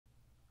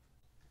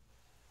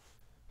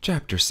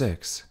Chapter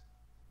 6.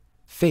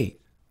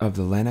 Fate of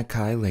the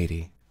Lanikai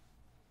Lady.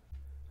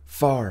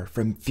 Far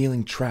from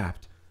feeling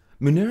trapped,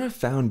 Munera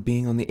found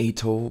being on the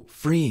atoll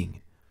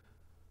freeing.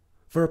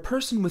 For a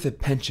person with a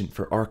penchant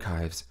for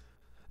archives,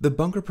 the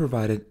bunker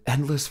provided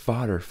endless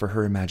fodder for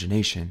her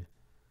imagination.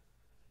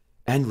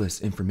 Endless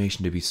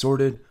information to be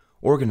sorted,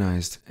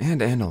 organized,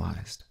 and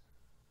analyzed.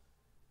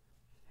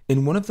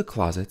 In one of the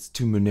closets,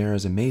 to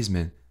Munera's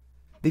amazement,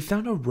 they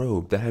found a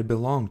robe that had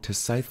belonged to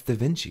Scythe da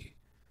Vinci,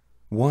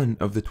 one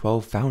of the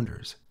 12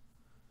 founders.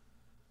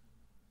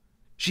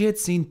 She had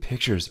seen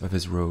pictures of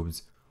his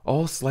robes,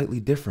 all slightly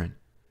different,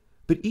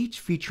 but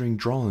each featuring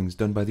drawings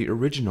done by the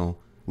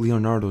original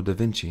Leonardo da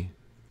Vinci.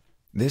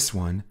 This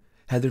one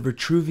had the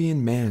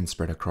Vitruvian Man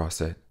spread across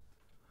it.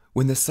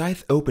 When the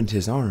scythe opened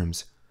his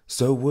arms,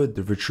 so would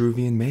the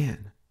Vitruvian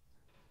Man.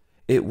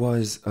 It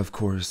was, of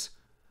course,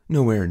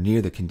 nowhere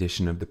near the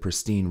condition of the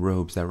pristine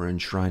robes that were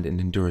enshrined in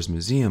Endura's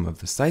Museum of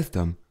the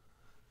Scythedom,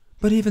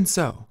 but even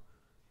so,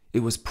 it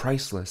was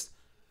priceless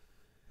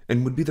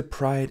and would be the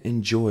pride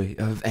and joy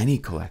of any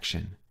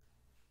collection.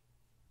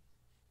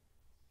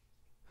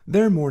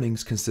 Their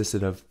mornings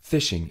consisted of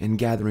fishing and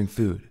gathering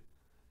food.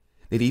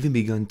 They'd even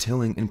begun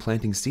tilling and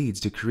planting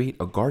seeds to create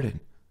a garden,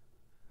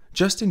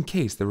 just in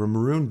case they were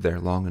marooned there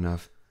long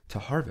enough to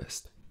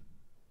harvest.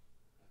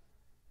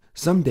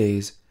 Some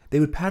days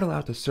they would paddle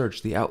out to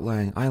search the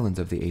outlying islands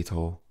of the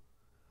atoll.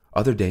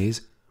 Other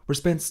days were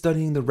spent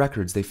studying the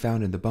records they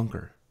found in the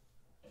bunker.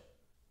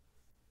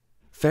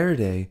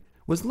 Faraday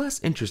was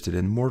less interested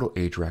in Mortal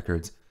Age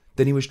records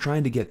than he was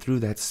trying to get through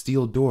that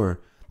steel door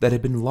that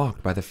had been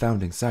locked by the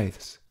founding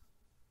scythes.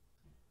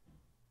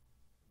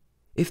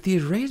 "If the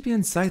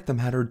Arabian Scythedom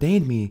had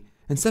ordained me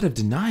instead of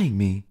denying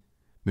me,"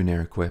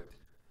 Munera quipped,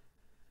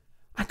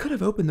 "I could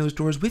have opened those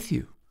doors with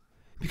you,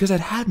 because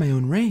I'd had my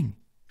own ring."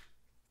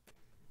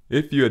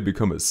 "If you had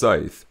become a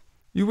scythe,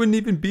 you wouldn't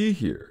even be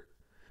here,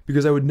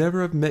 because I would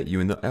never have met you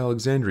in the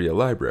Alexandria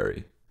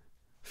library,"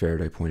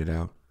 Faraday pointed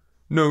out.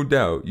 "No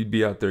doubt you'd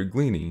be out there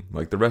gleaning,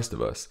 like the rest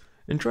of us,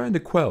 and trying to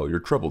quell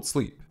your troubled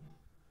sleep.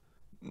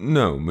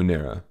 No,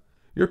 Munera,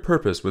 your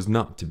purpose was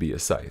not to be a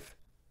scythe.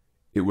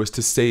 It was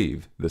to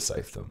save the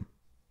Scythedom,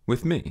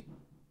 with me."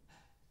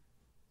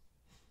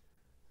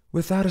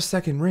 "Without a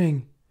second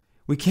ring,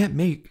 we can't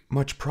make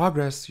much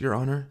progress, Your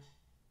Honor."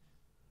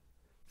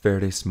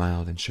 Faraday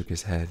smiled and shook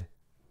his head.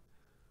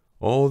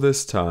 "All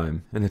this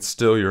time, and it's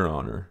still your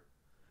honor.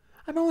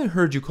 I've only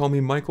heard you call me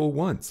Michael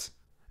once,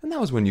 and that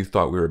was when you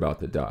thought we were about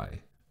to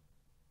die."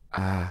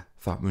 Ah,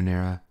 thought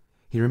Munera,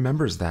 he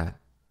remembers that.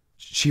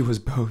 She was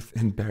both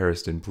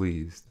embarrassed and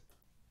pleased.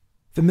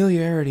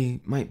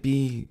 "Familiarity might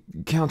be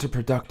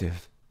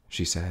counterproductive,"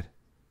 she said.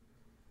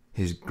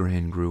 His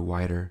grin grew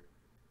wider.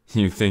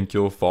 "You think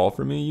you'll fall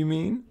for me, you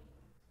mean?"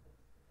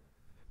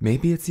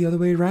 "Maybe it's the other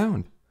way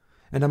around,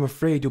 and I'm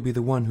afraid you'll be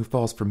the one who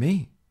falls for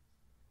me."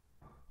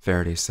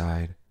 Faraday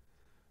sighed.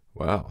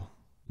 "Well,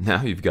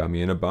 now you've got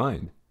me in a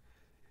bind.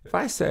 If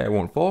I say I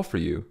won't fall for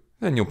you,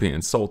 then you'll be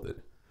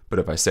insulted. But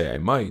if I say I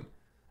might,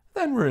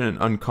 then we're in an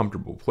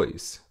uncomfortable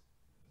place."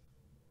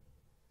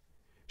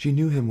 She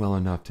knew him well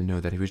enough to know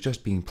that he was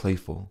just being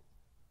playful.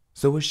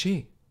 So was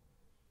she.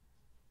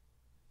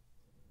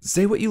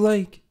 "Say what you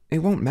like, it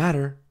won't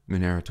matter,"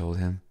 Munera told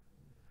him.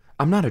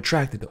 "I'm not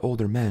attracted to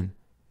older men.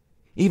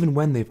 Even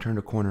when they've turned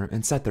a corner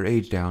and set their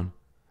age down,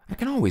 I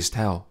can always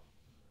tell."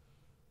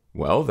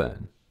 "Well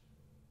then,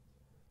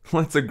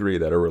 let's agree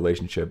that our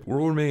relationship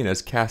will remain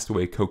as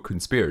castaway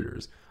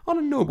co-conspirators on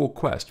a noble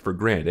quest for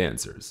grand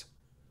answers."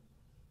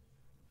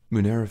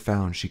 Munera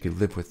found she could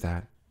live with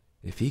that,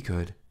 if he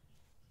could.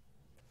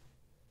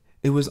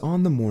 It was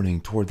on the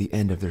morning toward the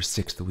end of their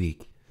 6th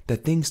week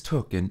that things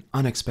took an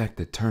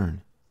unexpected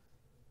turn.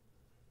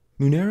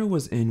 Munera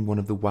was in one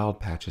of the wild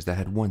patches that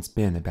had once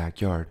been a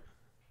backyard,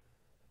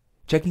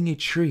 checking a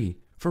tree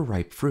for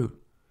ripe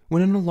fruit,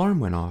 when an alarm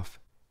went off.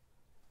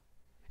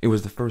 It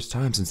was the first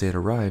time since they had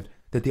arrived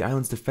that the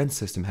island's defense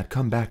system had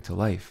come back to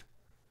life.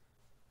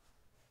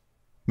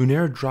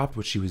 Munera dropped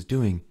what she was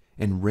doing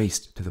and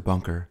raced to the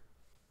bunker.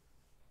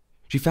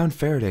 She found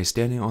Faraday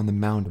standing on the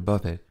mound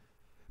above it,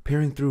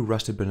 peering through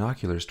rusted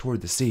binoculars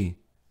toward the sea.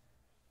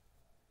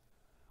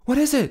 "What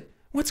is it?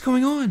 What's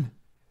going on?"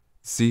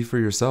 "See for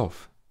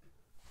yourself."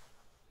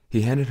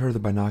 He handed her the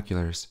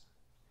binoculars.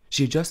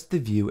 She adjusted the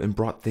view and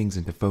brought things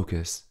into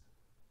focus.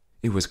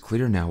 It was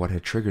clear now what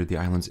had triggered the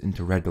islands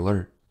into red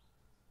alert.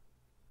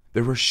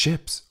 There were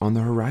ships on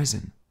the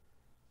horizon.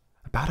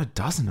 About a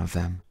dozen of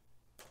them.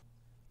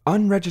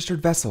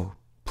 "Unregistered vessel.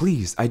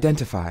 Please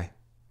identify."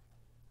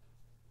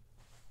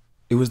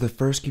 It was the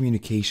first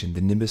communication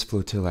the Nimbus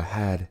flotilla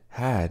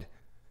had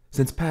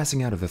since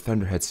passing out of the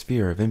Thunderhead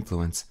sphere of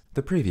influence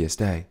the previous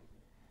day.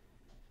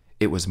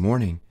 It was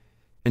morning,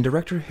 and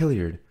Director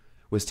Hilliard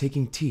was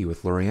taking tea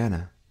with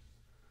Loriana.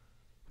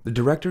 The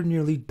director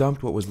nearly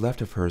dumped what was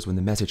left of hers when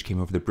the message came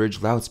over the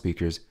bridge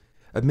loudspeakers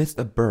amidst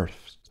a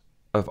burst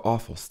of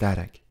awful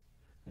static.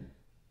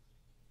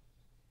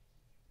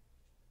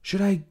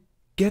 "Should I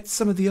get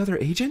some of the other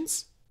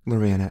agents?"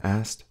 Loriana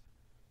asked.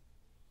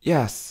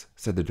 "Yes,"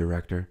 said the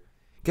director.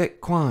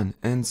 Get Quan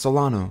and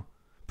Solano,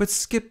 but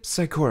skip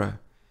Saikora.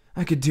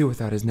 I could do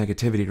without his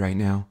negativity right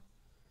now.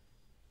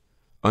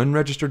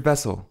 Unregistered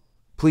vessel.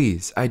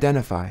 Please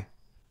identify.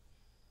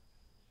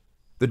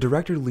 The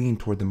director leaned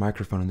toward the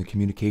microphone on the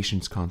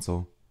communications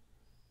console.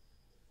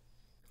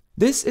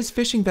 This is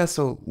fishing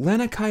vessel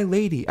Lanikai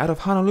Lady out of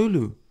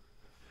Honolulu.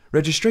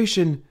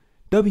 Registration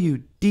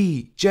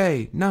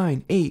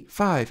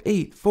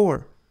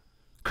WDJ98584.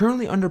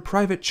 Currently under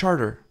private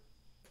charter.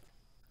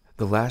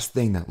 The last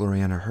thing that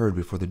Loriana heard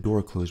before the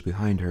door closed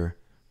behind her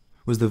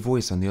was the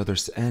voice on the other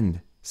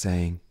end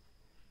saying,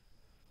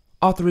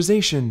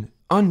 Authorization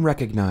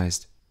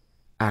unrecognized.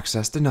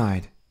 Access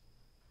denied.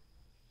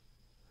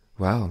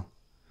 Well,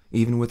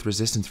 even with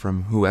resistance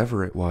from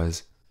whoever it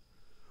was,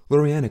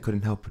 Loriana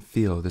couldn't help but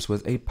feel this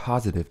was a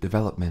positive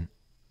development.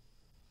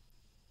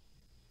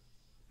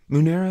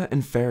 Munera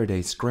and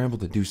Faraday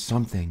scrambled to do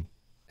something,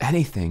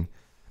 anything,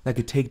 that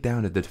could take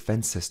down the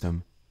defense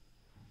system.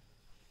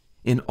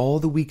 In all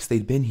the weeks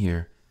they'd been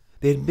here,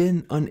 they had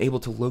been unable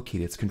to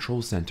locate its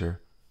control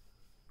center,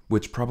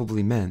 which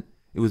probably meant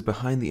it was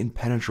behind the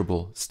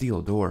impenetrable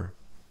steel door.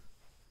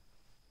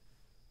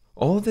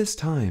 All this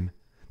time,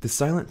 the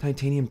silent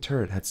titanium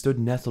turret had stood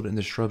nestled in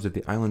the shrubs of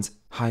the island's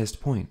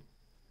highest point,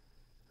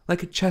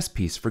 like a chess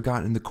piece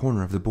forgotten in the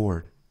corner of the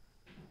board.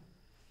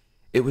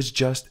 It was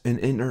just an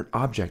inert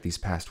object these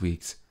past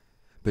weeks,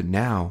 but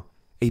now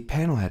a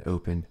panel had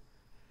opened,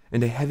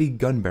 and a heavy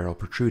gun barrel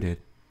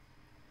protruded.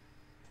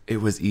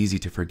 It was easy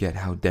to forget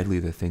how deadly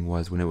the thing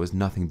was when it was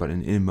nothing but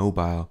an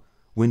immobile,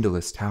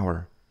 windowless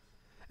tower,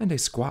 and a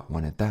squat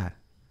one at that,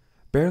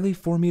 barely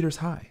 4 meters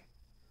high.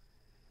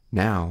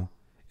 Now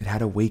it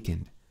had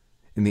awakened,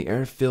 and the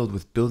air filled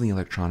with building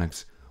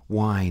electronics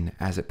whined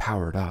as it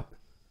powered up.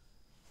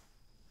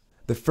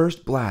 The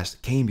first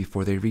blast came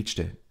before they reached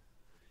it,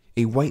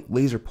 a white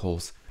laser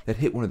pulse that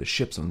hit one of the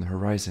ships on the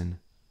horizon.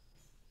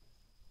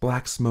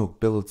 Black smoke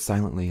billowed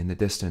silently in the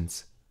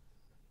distance.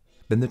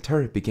 Then the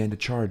turret began to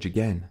charge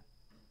again.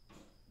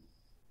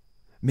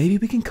 Maybe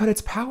we can cut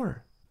its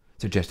power,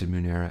 suggested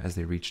Munera as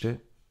they reached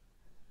it.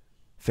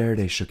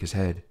 Faraday shook his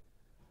head.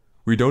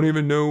 We don't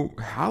even know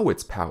how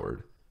it's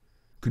powered.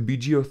 Could be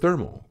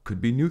geothermal,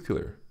 could be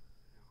nuclear.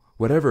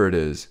 Whatever it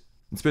is,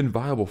 it's been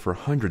viable for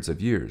hundreds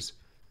of years,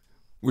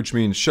 which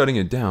means shutting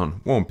it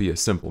down won't be a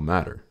simple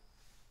matter.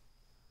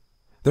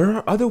 There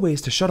are other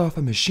ways to shut off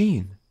a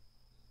machine.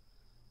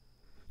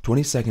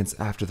 20 seconds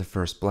after the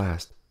first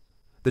blast,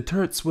 the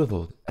turret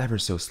swiveled ever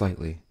so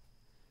slightly.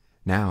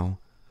 Now,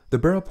 the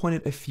barrel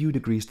pointed a few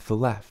degrees to the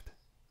left.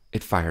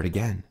 It fired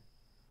again.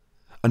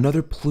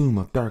 Another plume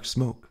of dark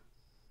smoke.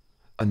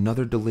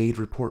 Another delayed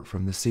report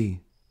from the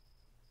sea.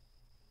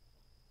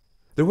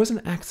 There was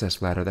an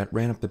access ladder that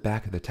ran up the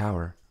back of the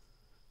tower.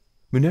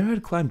 Munera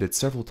had climbed it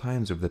several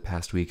times over the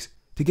past weeks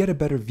to get a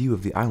better view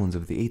of the islands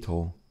of the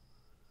atoll.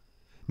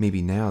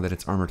 Maybe now that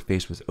its armored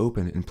face was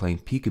open and playing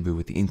peekaboo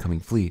with the incoming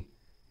fleet,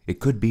 it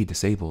could be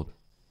disabled.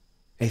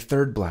 A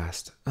third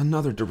blast,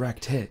 another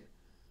direct hit.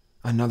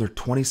 Another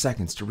 20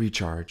 seconds to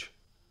recharge.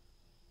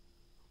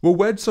 We'll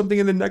wedge something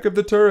in the neck of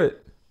the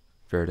turret,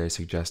 Faraday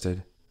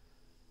suggested.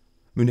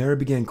 Munera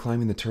began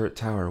climbing the turret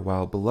tower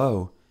while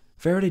below,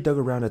 Faraday dug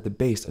around at the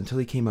base until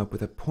he came up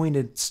with a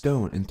pointed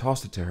stone and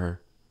tossed it to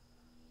her.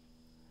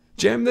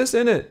 Jam this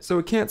in it so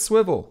it can't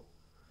swivel.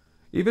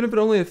 Even if it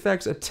only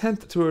affects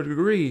 1/10 to a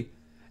degree,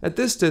 at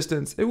this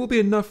distance it will be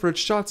enough for its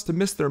shots to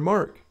miss their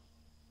mark.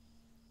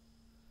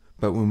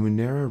 But when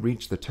Munera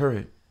reached the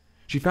turret,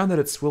 she found that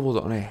it swiveled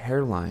on a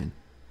hairline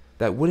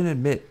that wouldn't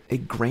admit a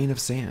grain of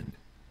sand,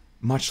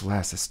 much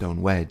less a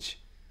stone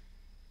wedge.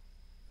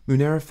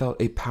 Munera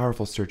felt a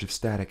powerful surge of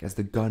static as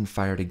the gun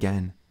fired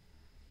again.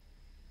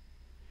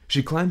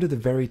 She climbed to the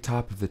very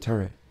top of the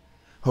turret,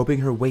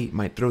 hoping her weight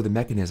might throw the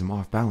mechanism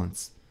off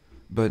balance,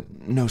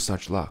 but no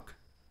such luck.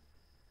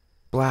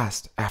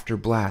 Blast after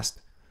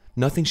blast,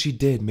 nothing she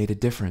did made a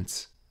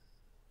difference.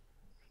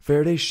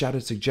 Faraday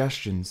shouted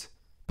suggestions,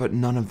 but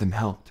none of them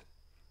helped.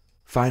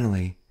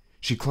 Finally,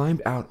 she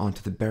climbed out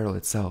onto the barrel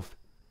itself,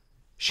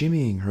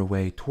 shimmying her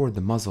way toward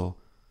the muzzle,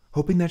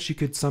 hoping that she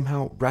could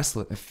somehow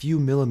wrestle it a few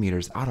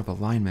millimeters out of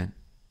alignment.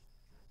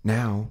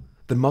 Now,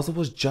 the muzzle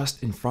was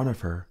just in front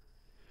of her.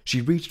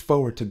 She reached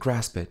forward to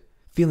grasp it,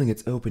 feeling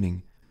its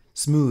opening,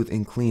 smooth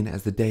and clean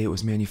as the day it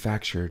was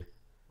manufactured.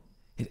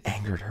 It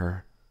angered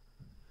her.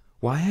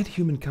 Why had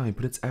humankind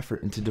put its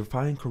effort into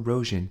defying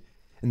corrosion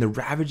and the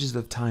ravages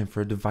of time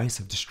for a device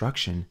of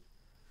destruction?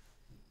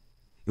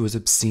 It was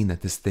obscene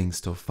that this thing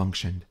still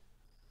functioned.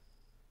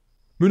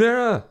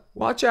 Munera,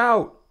 watch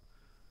out!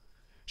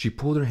 She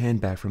pulled her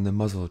hand back from the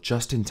muzzle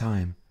just in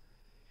time.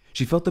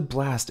 She felt the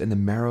blast in the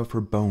marrow of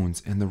her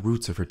bones and the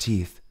roots of her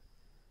teeth.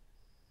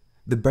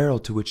 The barrel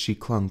to which she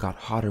clung got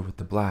hotter with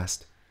the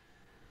blast.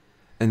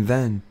 And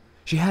then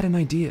she had an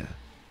idea.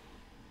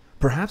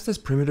 Perhaps this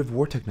primitive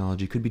war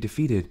technology could be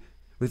defeated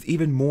with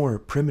even more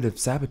primitive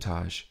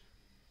sabotage.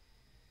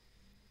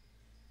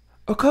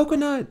 "A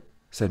coconut,"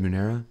 said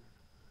Munera.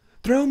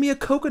 "Throw me a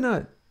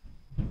coconut.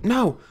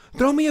 No,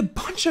 throw me a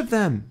bunch of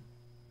them."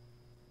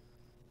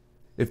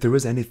 If there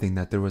was anything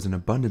that there was an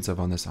abundance of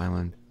on this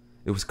island,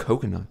 it was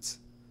coconuts.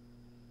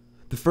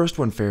 The first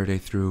one Faraday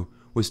threw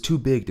was too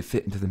big to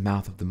fit into the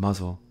mouth of the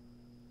muzzle.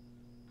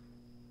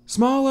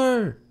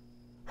 "Smaller!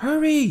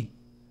 Hurry!"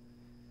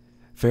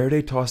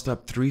 Faraday tossed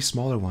up 3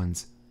 smaller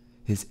ones.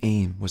 His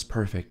aim was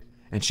perfect,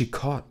 and she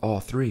caught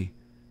all 3,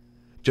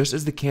 just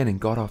as the cannon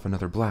got off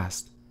another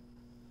blast.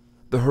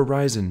 The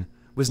horizon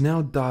was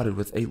now dotted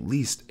with at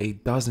least a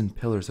dozen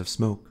pillars of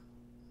smoke.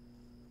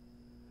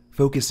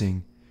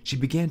 Focusing, she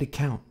began to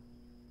count.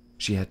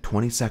 She had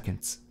 20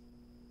 seconds.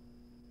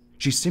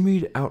 She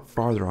shimmied out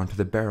farther onto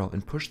the barrel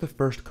and pushed the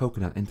first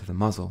coconut into the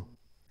muzzle.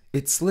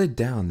 It slid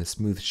down the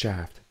smooth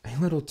shaft a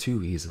little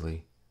too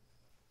easily.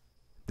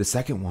 The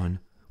second one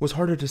was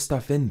harder to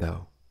stuff in,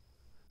 though.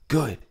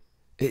 Good.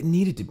 It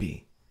needed to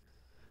be.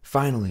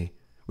 Finally,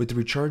 with the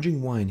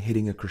recharging wine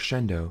hitting a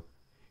crescendo,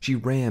 she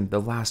rammed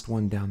the last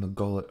one down the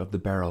gullet of the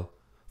barrel,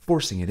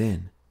 forcing it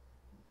in.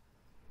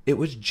 It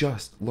was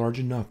just large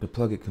enough to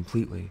plug it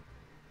completely.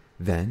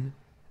 Then,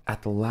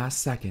 at the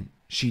last second,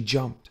 she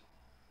jumped.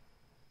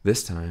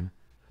 This time,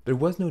 there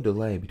was no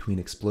delay between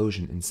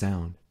explosion and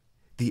sound.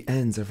 The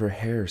ends of her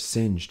hair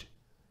singed.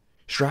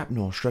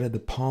 Shrapnel shredded the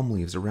palm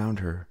leaves around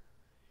her.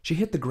 She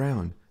hit the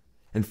ground,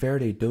 and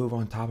Faraday dove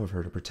on top of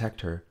her to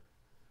protect her.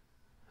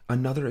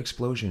 Another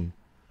explosion,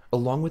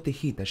 along with the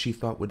heat that she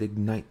thought would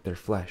ignite their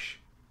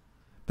flesh.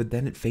 But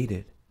then it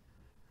faded,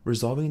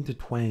 resolving into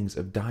twangs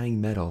of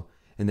dying metal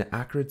and the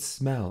acrid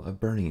smell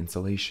of burning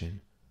insulation.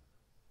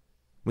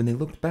 When they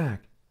looked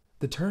back,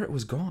 the turret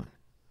was gone,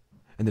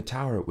 and the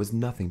tower was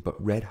nothing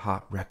but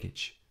red-hot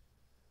wreckage.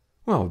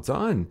 "Well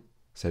done,"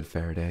 said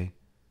Faraday.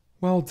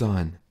 "Well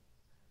done."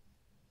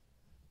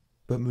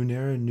 But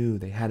Munera knew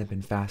they hadn't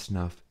been fast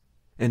enough,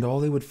 and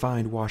all they would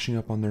find washing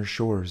up on their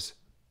shores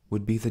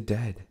would be the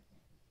dead.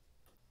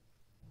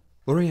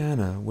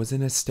 Loriana was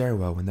in a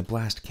stairwell when the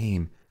blast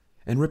came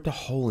and ripped a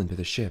hole into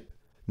the ship,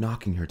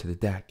 knocking her to the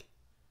deck.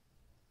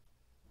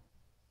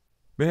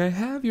 "May I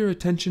have your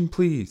attention,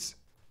 please?"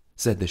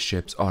 said the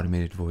ship's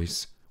automated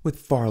voice, with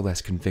far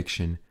less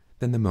conviction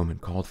than the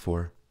moment called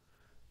for.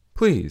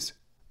 "Please,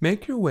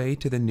 make your way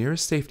to the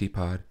nearest safety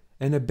pod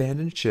and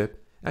abandon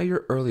ship at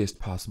your earliest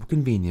possible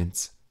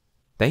convenience.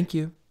 Thank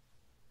you."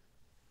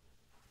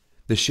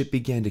 The ship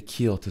began to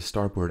keel to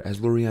starboard as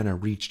Loriana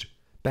reached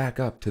back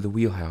up to the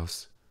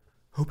wheelhouse,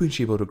 hoping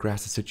she'd be able to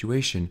grasp the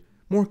situation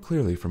more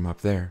clearly from up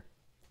there.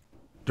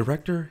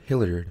 Director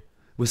Hilliard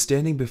was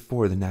standing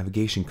before the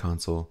navigation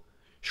console.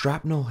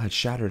 Shrapnel had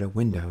shattered a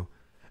window,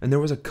 and there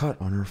was a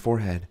cut on her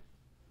forehead.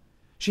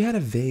 She had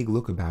a vague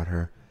look about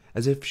her,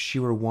 as if she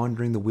were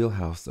wandering the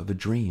wheelhouse of a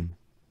dream.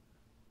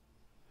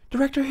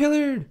 "Director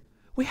Hilliard,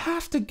 we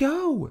have to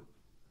go!"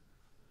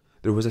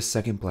 There was a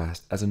second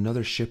blast as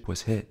another ship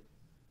was hit.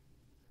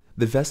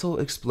 The vessel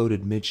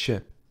exploded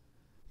midship,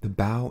 the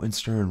bow and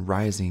stern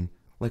rising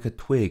like a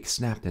twig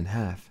snapped in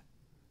half.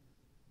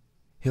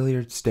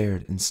 Hilliard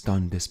stared in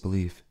stunned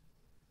disbelief.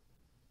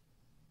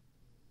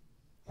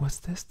 "Was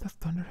this the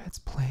Thunderhead's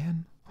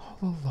plan all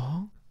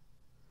along?"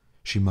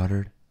 she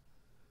muttered.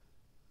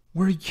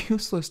 "We're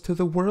useless to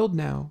the world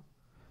now.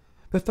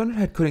 The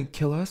Thunderhead couldn't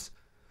kill us,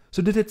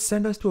 so did it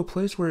send us to a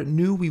place where it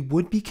knew we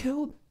would be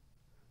killed?"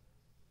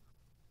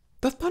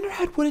 "The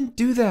Thunderhead wouldn't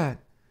do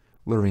that,"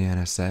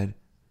 Loriana said.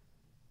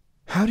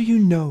 "How do you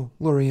know,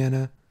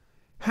 Loriana?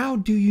 How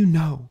do you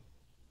know?"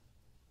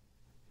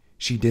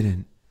 She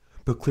didn't,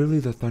 but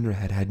clearly the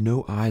Thunderhead had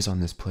no eyes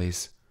on this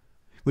place,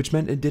 which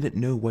meant it didn't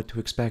know what to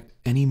expect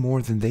any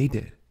more than they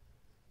did.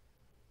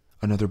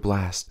 Another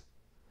blast.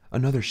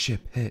 Another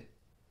ship hit.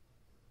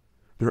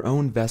 Their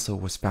own vessel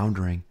was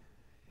foundering,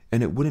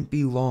 and it wouldn't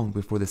be long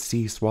before the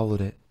sea swallowed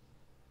it.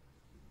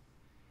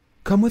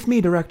 "Come with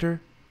me,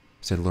 Director,"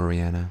 said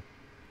Loriana.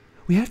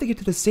 "We have to get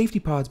to the safety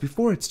pods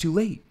before it's too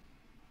late."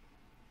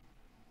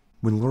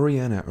 When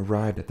Loriana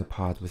arrived at the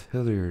pods with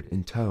Hilliard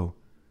in tow,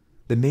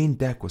 the main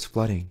deck was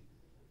flooding.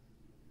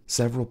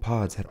 Several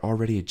pods had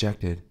already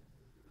ejected.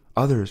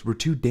 Others were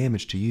too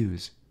damaged to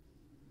use.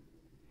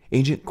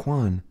 Agent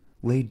Kwan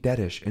lay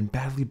deadish and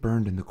badly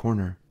burned in the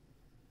corner.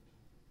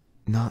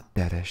 Not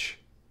deadish,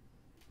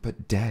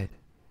 but dead.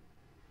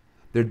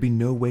 There'd be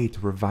no way to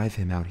revive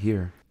him out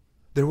here.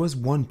 There was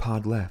one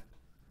pod left,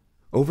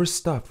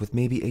 overstuffed with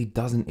maybe a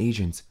dozen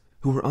agents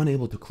who were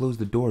unable to close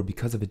the door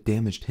because of a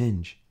damaged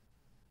hinge.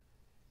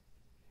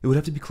 It would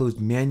have to be closed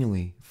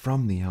manually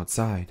from the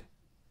outside.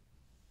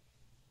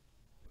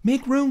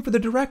 "Make room for the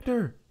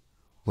Director,"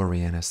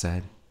 Loriana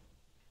said.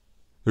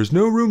 "There's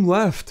no room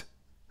left,"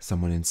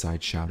 someone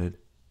inside shouted.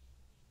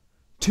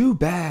 "Too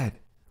bad."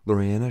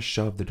 Loriana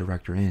shoved the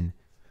Director in,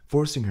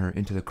 forcing her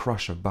into the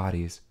crush of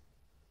bodies.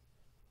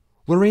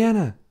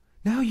 "Loriana,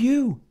 now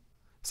you,"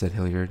 said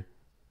Hilliard.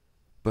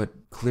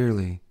 But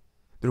clearly,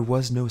 there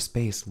was no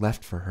space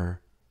left for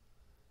her.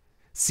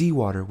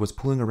 Seawater was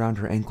pulling around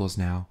her ankles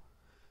now.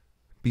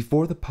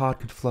 Before the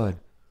pod could flood,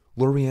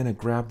 Loriana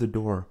grabbed the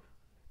door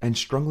and,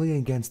 struggling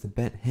against the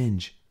bent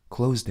hinge,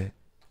 closed it.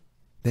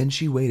 Then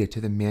she waited to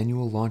the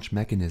manual launch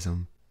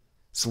mechanism,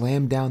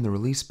 slammed down the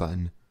release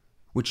button,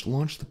 which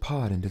launched the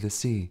pod into the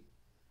sea,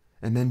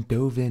 and then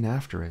dove in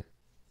after it.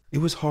 It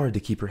was hard to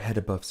keep her head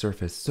above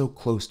surface so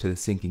close to the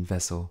sinking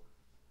vessel,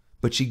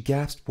 but she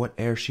gasped what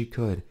air she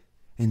could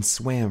and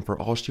swam for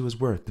all she was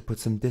worth to put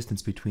some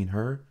distance between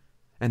her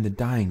and the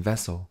dying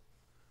vessel.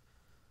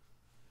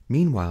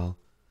 Meanwhile,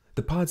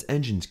 the pod's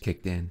engines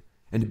kicked in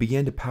and it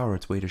began to power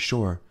its way to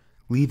shore,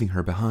 leaving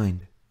her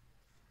behind.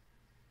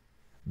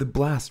 The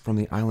blast from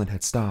the island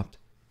had stopped,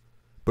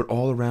 but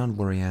all around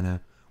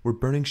Loriana were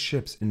burning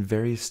ships in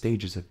various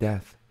stages of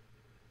death.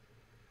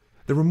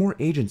 There were more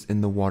agents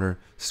in the water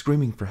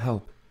screaming for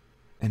help,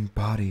 and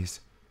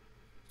bodies,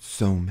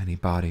 so many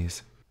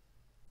bodies.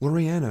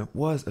 Loriana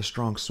was a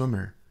strong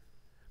swimmer,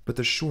 but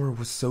the shore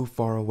was so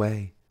far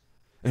away,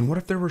 and what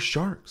if there were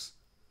sharks?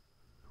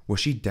 Was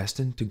she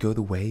destined to go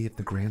the way of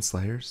the Grand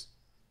Slayers?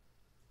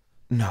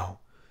 No,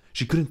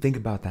 she couldn't think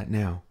about that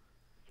now.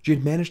 She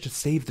had managed to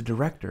save the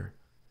director.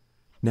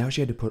 Now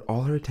she had to put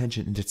all her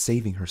attention into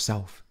saving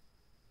herself.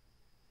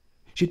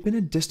 She had been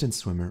a distance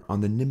swimmer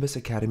on the Nimbus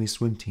Academy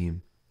swim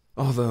team,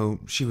 although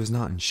she was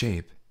not in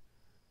shape.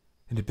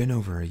 It had been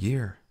over a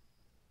year.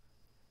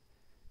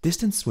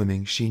 Distance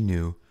swimming, she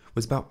knew,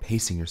 was about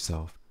pacing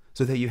yourself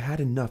so that you had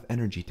enough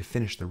energy to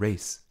finish the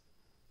race.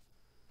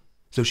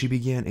 So she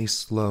began a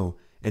slow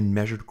and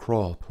measured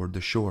crawl toward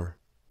the shore.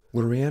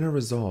 Loriana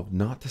resolved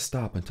not to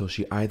stop until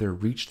she either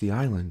reached the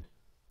island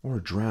or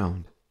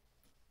drowned.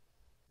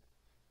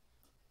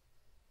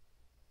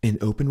 In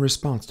open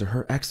response to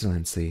Her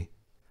Excellency,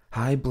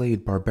 High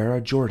Blade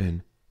Barbara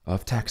Jordan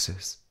of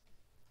Texas.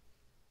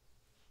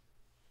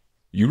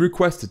 You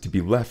requested to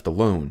be left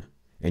alone,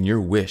 and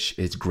your wish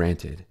is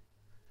granted.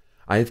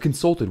 I have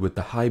consulted with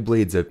the High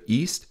Blades of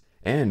East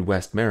and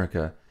West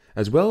America,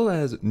 as well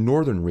as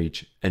Northern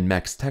Reach and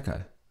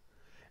Mexteca.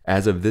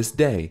 As of this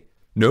day,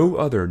 no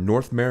other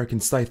North American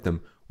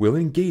scythedom will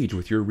engage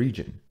with your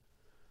region.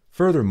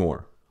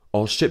 Furthermore,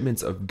 all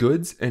shipments of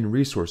goods and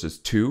resources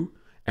to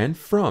and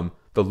from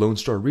the Lone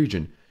Star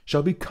region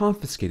shall be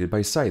confiscated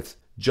by scythes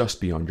just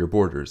beyond your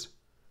borders.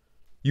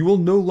 You will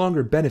no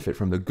longer benefit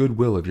from the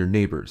goodwill of your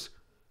neighbors,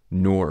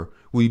 nor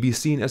will you be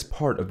seen as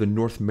part of the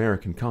North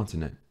American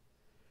continent.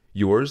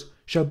 Yours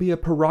shall be a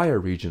pariah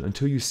region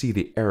until you see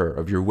the error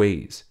of your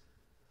ways.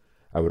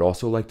 I would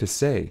also like to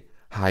say,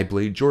 High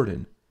Blade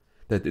Jordan,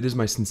 that it is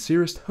my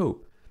sincerest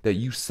hope that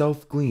you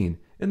self-glean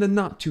in the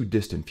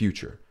not-too-distant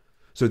future,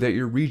 so that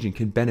your region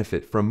can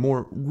benefit from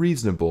more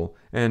reasonable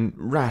and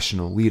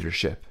rational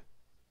leadership.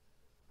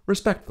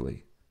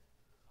 Respectfully,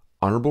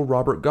 Honorable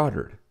Robert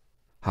Goddard,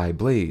 High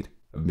Blade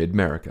of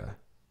Mid-America.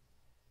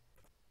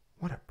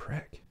 What a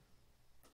prick.